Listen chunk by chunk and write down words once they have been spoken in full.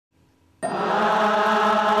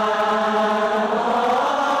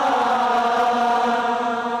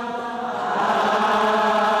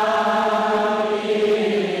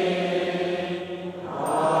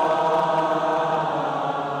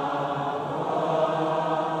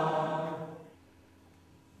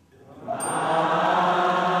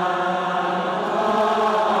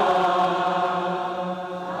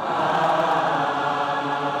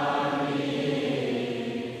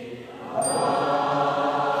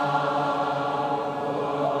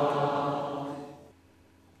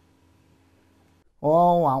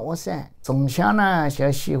我噻，从小呢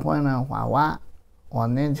就喜欢呢画画。我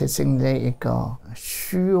呢就生在一个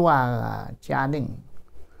书画的家庭，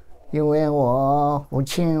因为我父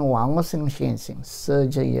亲王shoukang先生设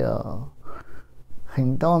计有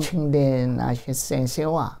很多清代那些山水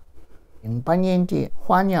画，08年的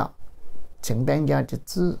花鸟、陈板桥的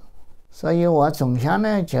字，所以我从小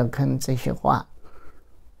呢就看这些画，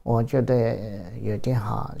我觉得有点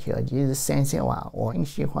好，尤其是山水画，我很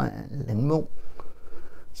喜欢林木。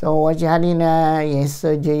所以我家里呢也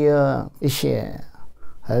设计有一些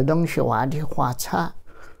儿童学画的画册，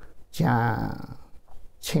像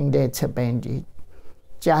清代出版的《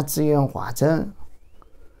家资源画册》，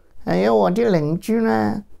还有我的邻居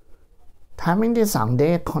呢，他们的上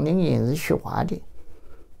代肯定也是学画的，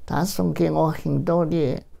他送给我很多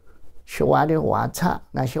的学画的画册，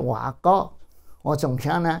那些画稿。我从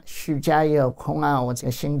小呢，暑假有空啊，或者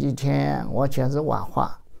星期天，我就是画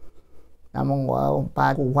画。那么我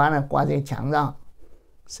把古画呢挂在墙上，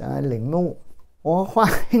是陵墓。我花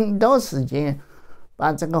很多时间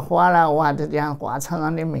把这个画了画的像画册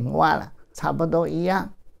上的名画了，差不多一样。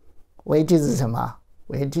为的是什么？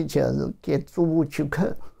为的就是给祖母去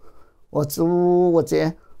看。我祖母或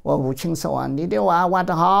者我父亲说啊，你的画画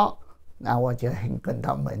得好，那我就很感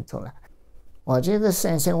到满足了。我这个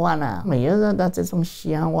山水画呢，没有受到这种西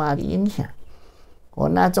洋画的影响。我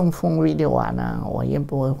那种风味的画呢，我也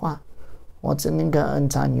不会画。我只能够按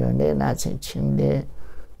照原来那些清代、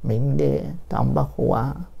明代、唐伯虎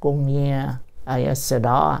啊、公冶啊，还有石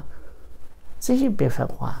涛啊这些笔法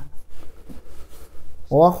画。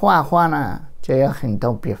我画画呢，就有很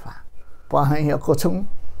多笔法，包含有各种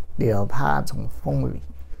流派、种风味。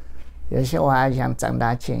有些画像张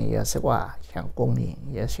大千，有些画像公冶，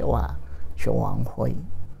有些画像王辉。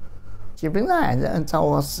基本上还是按照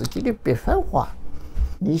我自己的笔法画。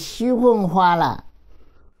你喜欢画了，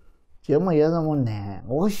就没有那么难。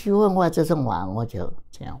我喜欢画这种画，我就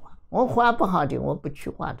这样画。我画不好的，我不去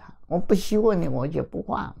画它；我不喜欢的，我就不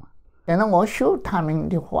画嘛。但是我修他们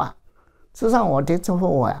的画，至少我对这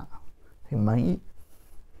幅画很满意，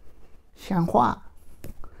像画。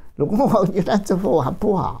如果我觉得这幅画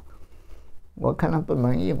不好，我可能不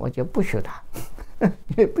满意，我就不修它，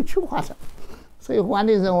也不去画它。所以画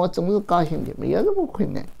的时候，我总是高兴的，没有什么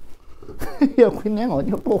困难。有困难我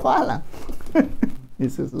就不画了。你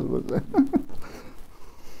说是不是？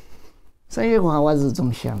所以画画是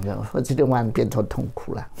种享受，否则的话变成痛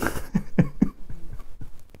苦了。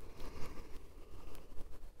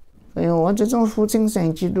所以我这种父亲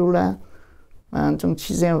山记录呢，从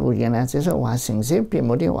73年呢，这是画神色笔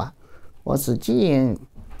墨的画，我自己也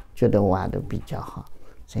觉得画的比较好，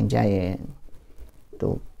人家也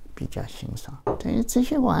都比较欣赏。但是这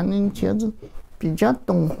些画呢，就是比较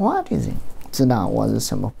懂画的人知道我是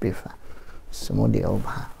什么笔法。什么流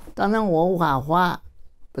派？当然，我画画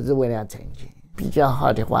不是为了挣钱，比较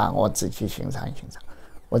好的画我自己欣赏欣赏，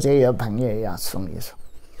或者有朋友要送一送。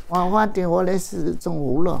画画对我来是一种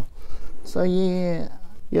娱乐，所以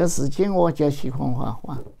有时间我就喜欢画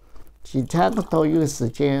画，其他的都有时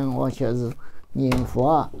间我就是念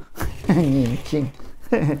佛、念经、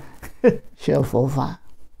学佛法。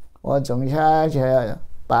我从小就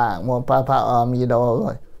把我爸爸阿弥陀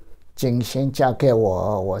佛经先交给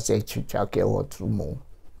我，我再去交给我祖母。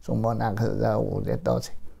祖母那个时候50多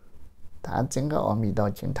岁，他整个阿弥陀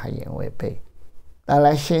经他也会背。当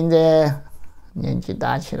然现在年纪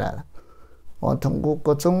大起来了，我通过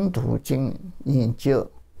各种途径研究，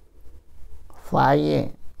发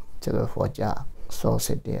现这个佛教所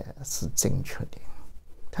说的是正确的。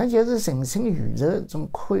它就是神圣宇宙一种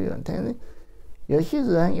可以，但是有些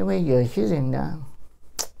人因为有些人呢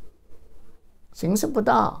认识不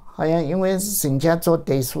到，好像因为人家做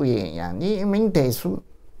代数也一样，你一门代数，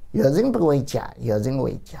有人不会加，有人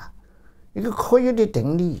会加，一个科学的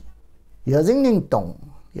定理，有人能懂，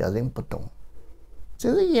有人不懂，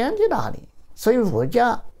这是一样的道理。所以佛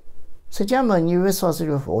教释迦牟尼佛所说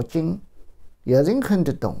的佛经，有人看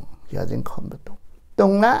得懂，有人看不懂。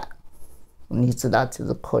懂了，你知道这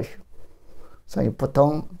是科学，所以不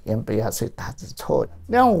懂也不要说它是错的。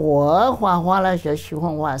那我画画了就喜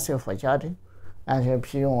欢画是佛教的。而且，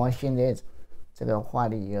譬如我现在这个画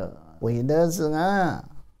里有韦德之恩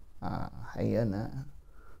还有呢，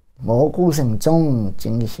蘑菇神中，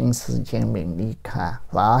金星世间名利卡，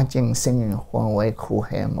瓦金生人混为苦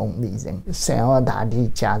海梦里人，山河大地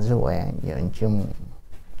加入完，人君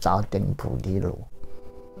早登菩提路。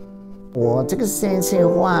我这个山水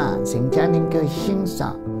画，人家能够欣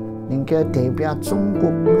赏，能够代表中国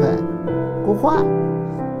的国画，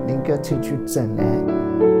能够出去展览。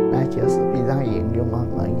那就是非常引用我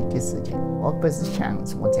满意的事情。我不是想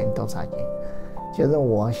什么挣多少钱，就是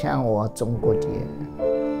我想我中国的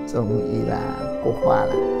综艺啦、国画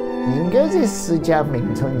啦，应该在世界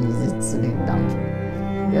名存遗迹之林当中，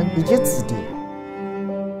要一级指定。